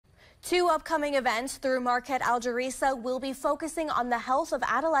Two upcoming events through Marquette Algerisa will be focusing on the health of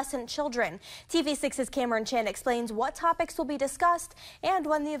adolescent children. TV6's Cameron Chan explains what topics will be discussed and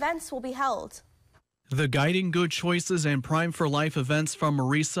when the events will be held. The Guiding Good Choices and Prime for Life events from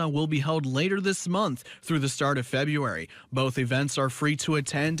MARESA will be held later this month through the start of February. Both events are free to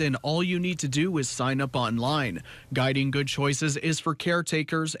attend, and all you need to do is sign up online. Guiding Good Choices is for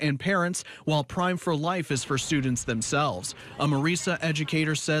caretakers and parents, while Prime for Life is for students themselves. A MARESA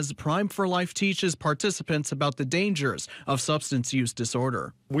educator says Prime for Life teaches participants about the dangers of substance use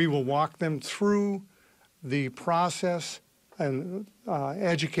disorder. We will walk them through the process and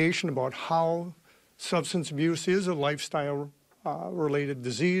education about how substance abuse is a lifestyle-related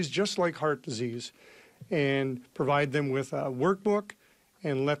disease, just like heart disease, and provide them with a workbook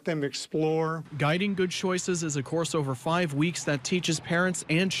and let them explore. Guiding Good Choices is a course over 5 weeks that teaches parents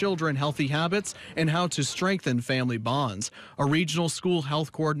and children healthy habits and how to strengthen family bonds. A regional school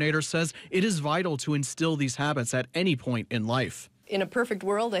health coordinator says it is vital to instill these habits at any point in life. In a perfect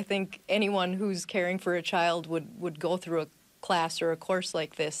world, I think anyone who's caring for a child would go through a class or a course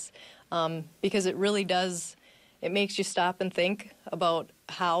like this. Because it really does, it makes you stop and think about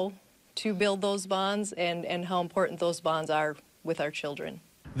how to build those bonds and how important those bonds are with our children.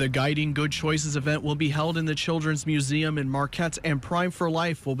 The Guiding Good Choices event will be held in the Children's Museum in Marquette, and Prime for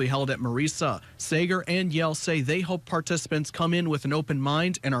Life will be held at MARESA. Sager and Yell say they hope participants come in with an open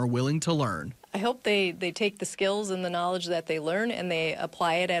mind and are willing to learn. I hope they take the skills and the knowledge that they learn and they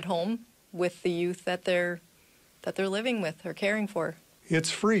apply it at home with the youth that they're living with or caring for.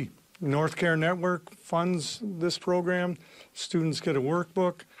 It's free. North Care Network funds this program. Students get a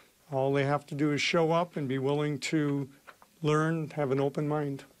workbook. All they have to do is show up and be willing to learn, have an open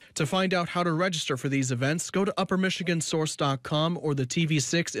mind. To find out how to register for these events, go to uppermichigansource.com or the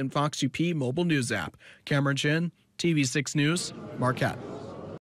TV6 and Fox UP mobile news app. Cameron Chin, TV6 News, Marquette.